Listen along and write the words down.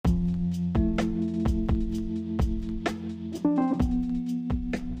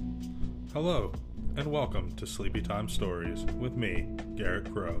Hello, and welcome to Sleepy Time Stories with me,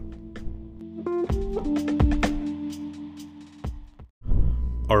 Garrett Crow.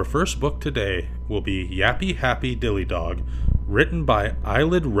 Our first book today will be Yappy Happy Dilly Dog, written by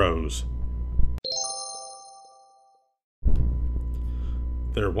Eyelid Rose.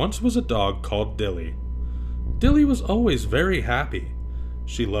 There once was a dog called Dilly. Dilly was always very happy.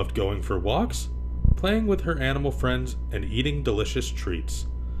 She loved going for walks, playing with her animal friends, and eating delicious treats.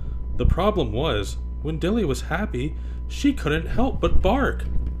 The problem was, when Dilly was happy, she couldn't help but bark.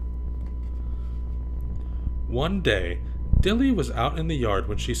 One day, Dilly was out in the yard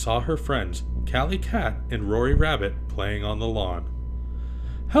when she saw her friends, Callie Cat and Rory Rabbit, playing on the lawn.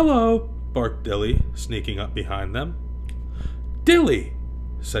 "Hello," barked Dilly, sneaking up behind them. "Dilly,"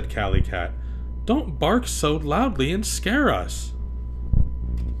 said Callie Cat, "don't bark so loudly and scare us."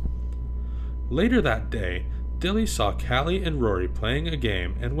 Later that day, Dilly saw Callie and Rory playing a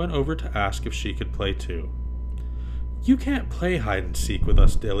game and went over to ask if she could play too. "You can't play hide and seek with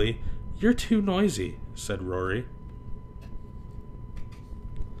us, Dilly. You're too noisy," said Rory.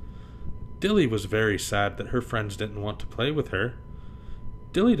 Dilly was very sad that her friends didn't want to play with her.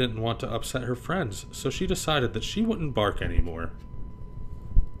 Dilly didn't want to upset her friends, so she decided that she wouldn't bark anymore.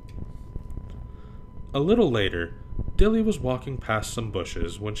 A little later, Dilly was walking past some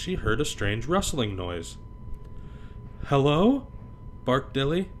bushes when she heard a strange rustling noise. "Hello?" barked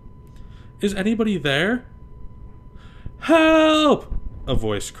Dilly. "Is anybody there?" "Help!" a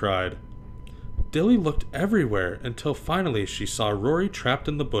voice cried. Dilly looked everywhere until finally she saw Rory trapped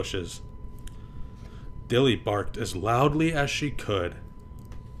in the bushes. Dilly barked as loudly as she could.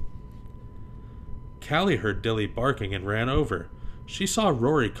 Callie heard Dilly barking and ran over. She saw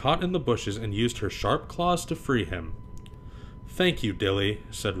Rory caught in the bushes and used her sharp claws to free him. "Thank you, Dilly,"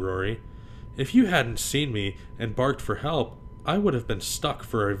 said Rory. "If you hadn't seen me and barked for help, I would have been stuck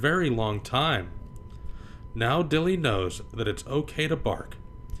for a very long time. Now Dilly knows that it's okay to bark,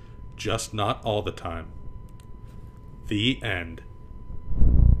 just not all the time." The end.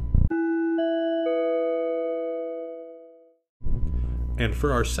 And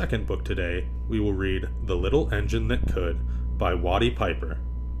for our second book today, we will read The Little Engine That Could by Watty Piper.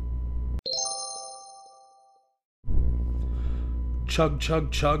 Chug,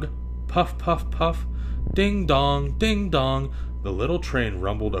 chug, chug, puff, puff, puff, ding dong, the little train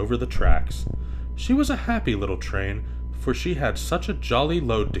rumbled over the tracks. She was a happy little train, for she had such a jolly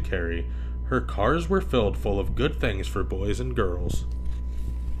load to carry. Her cars were filled full of good things for boys and girls.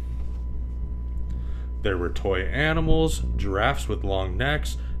 There were toy animals, giraffes with long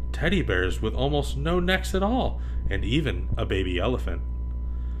necks, teddy bears with almost no necks at all, and even a baby elephant.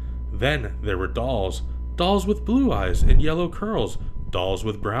 Then there were dolls, dolls with blue eyes and yellow curls, dolls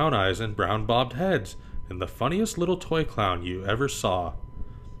with brown eyes and brown bobbed heads, and the funniest little toy clown you ever saw.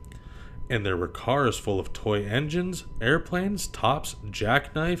 And there were cars full of toy engines, airplanes, tops,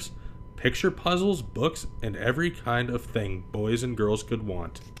 jackknifes, picture puzzles, books, and every kind of thing boys and girls could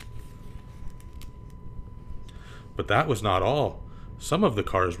want. But that was not all. Some of the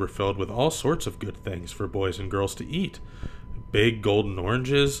cars were filled with all sorts of good things for boys and girls to eat. Big golden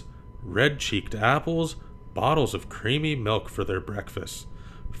oranges, red-cheeked apples, bottles of creamy milk for their breakfasts,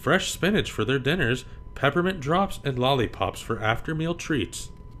 fresh spinach for their dinners, peppermint drops, and lollipops for after-meal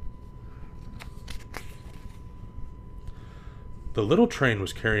treats. The little train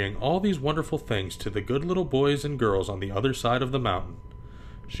was carrying all these wonderful things to the good little boys and girls on the other side of the mountain.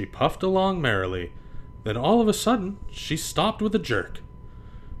 She puffed along merrily. Then all of a sudden, she stopped with a jerk.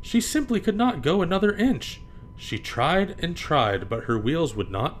 She simply could not go another inch. She tried and tried, but her wheels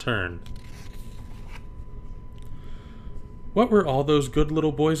would not turn. What were all those good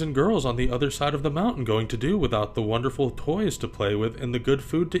little boys and girls on the other side of the mountain going to do without the wonderful toys to play with and the good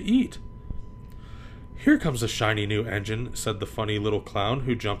food to eat? "Here comes a shiny new engine," said the funny little clown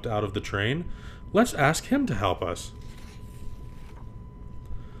who jumped out of the train. "Let's ask him to help us."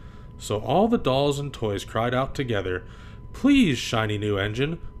 So all the dolls and toys cried out together, "Please, shiny new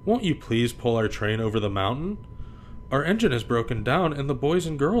engine, won't you please pull our train over the mountain? Our engine is broken down and the boys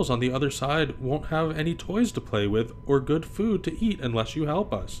and girls on the other side won't have any toys to play with or good food to eat unless you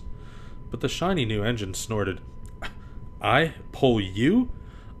help us." But the shiny new engine snorted, "I pull you?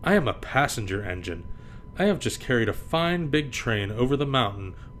 I am a passenger engine. I have just carried a fine big train over the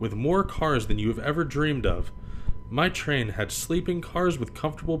mountain with more cars than you have ever dreamed of. My train had sleeping cars with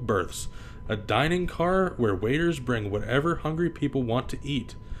comfortable berths, a dining car where waiters bring whatever hungry people want to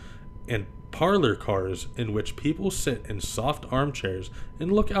eat, and parlor cars in which people sit in soft armchairs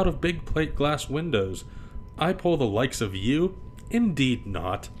and look out of big plate glass windows. I pull the likes of you? Indeed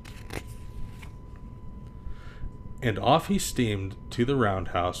not." And off he steamed to the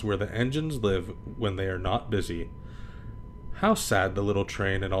roundhouse where the engines live when they are not busy. How sad the little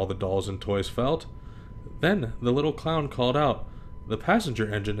train and all the dolls and toys felt. Then the little clown called out, "The passenger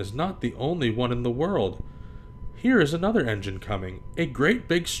engine is not the only one in the world. Here is another engine coming, a great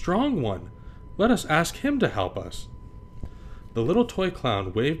big strong one. Let us ask him to help us." The little toy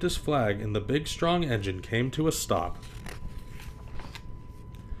clown waved his flag and the big strong engine came to a stop.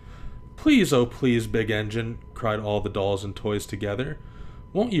 "Please, oh please, big engine," cried all the dolls and toys together.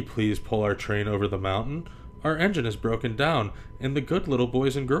 "Won't you please pull our train over the mountain? Our engine is broken down, and the good little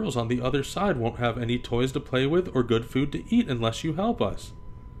boys and girls on the other side won't have any toys to play with or good food to eat unless you help us."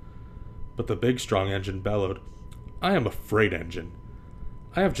 But the big strong engine bellowed, "I am a freight engine.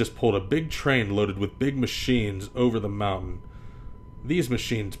 I have just pulled a big train loaded with big machines over the mountain. These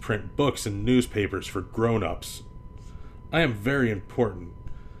machines print books and newspapers for grown-ups. I am very important.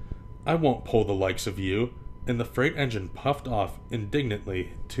 I won't pull the likes of you," and the freight engine puffed off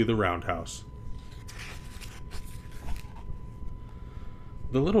indignantly to the roundhouse.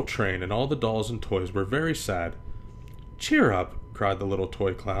 The little train and all the dolls and toys were very sad. "Cheer up," cried the little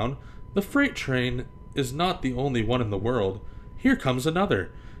toy clown. "The freight train is not the only one in the world. Here comes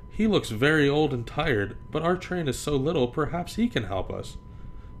another. He looks very old and tired, but our train is so little perhaps he can help us."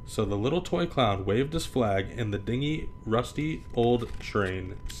 So the little toy clown waved his flag and the dingy, rusty, old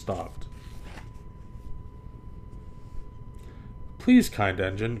train stopped. "Please, kind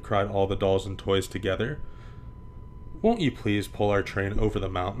engine," cried all the dolls and toys together. "Won't you please pull our train over the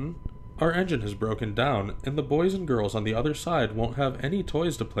mountain? Our engine has broken down, and the boys and girls on the other side won't have any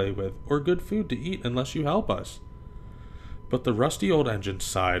toys to play with or good food to eat unless you help us." But the rusty old engine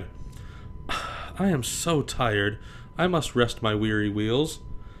sighed. "I am so tired. I must rest my weary wheels.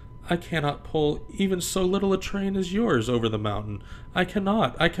 I cannot pull even so little a train as yours over the mountain. I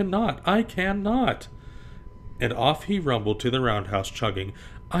cannot. And off he rumbled to the roundhouse, chugging,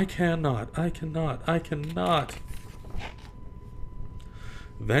 I cannot.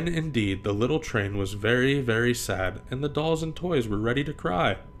 Then indeed the little train was very, very sad, and the dolls and toys were ready to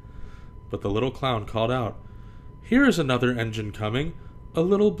cry. But the little clown called out, "Here is another engine coming, a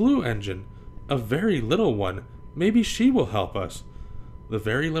little blue engine, a very little one. Maybe she will help us." The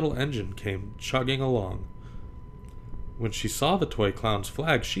very little engine came chugging along. When she saw the toy clown's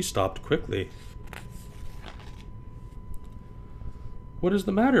flag, she stopped quickly. "What is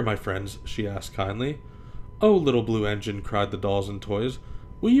the matter, my friends?" she asked kindly. "Oh, little blue engine," cried the dolls and toys,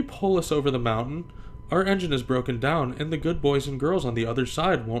 "will you pull us over the mountain? Our engine is broken down, and the good boys and girls on the other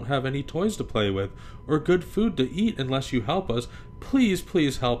side won't have any toys to play with, or good food to eat unless you help us. Please,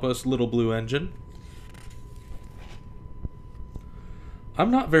 please help us, little blue engine." "I'm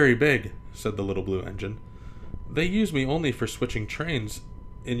not very big," said the little blue engine. "They use me only for switching trains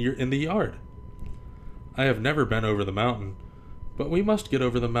in the yard. I have never been over the mountain. But we must get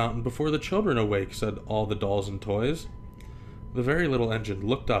over the mountain before the children awake," said all the dolls and toys. The very little engine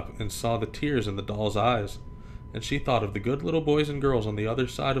looked up and saw the tears in the doll's eyes, and she thought of the good little boys and girls on the other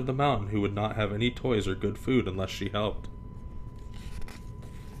side of the mountain who would not have any toys or good food unless she helped.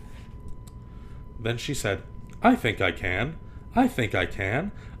 Then she said, "I think I can. I think I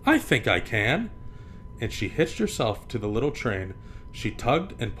can. I think I can." And she hitched herself to the little train. She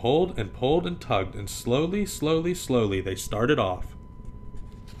tugged and pulled and pulled and tugged, and slowly, slowly, slowly they started off.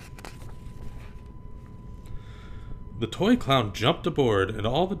 The toy clown jumped aboard, and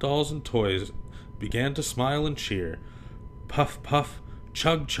all the dolls and toys began to smile and cheer. Puff, puff,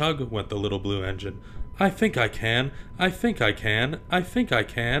 chug, chug went the little blue engine. "I think I can. I think I can. I think I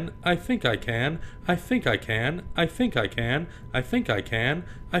can. I think I can. I think I can. I think I can. I think I can.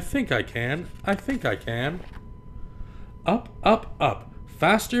 I think I can. I think I can." Up, up, up,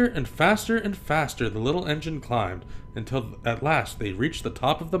 faster and faster and faster the little engine climbed, until at last they reached the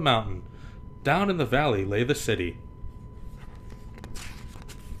top of the mountain. Down in the valley lay the city.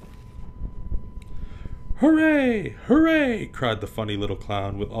 "Hooray! Hooray!" cried the funny little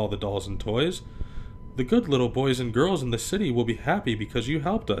clown with all the dolls and toys. "The good little boys and girls in the city will be happy because you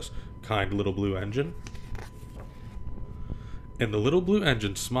helped us, kind little blue engine." And the little blue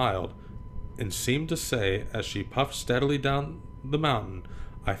engine smiled, and seemed to say, as she puffed steadily down the mountain,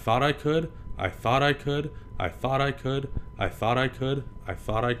 "I thought I could, I thought I could, I thought I could, I thought I could, I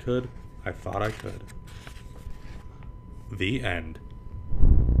thought I could, I thought I could." The end.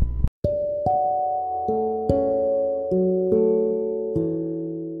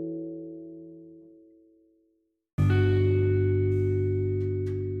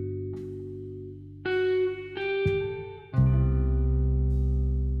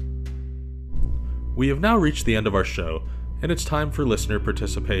 We have now reached the end of our show, and it's time for listener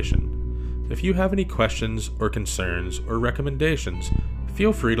participation. If you have any questions or concerns or recommendations,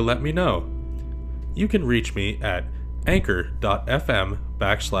 feel free to let me know. You can reach me at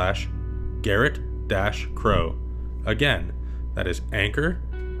anchor.fm/Garrett-Crow. Again, that is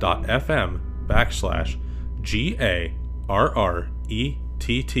anchor.fm/GARRETT-CROWE.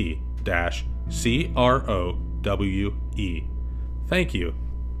 Thank you.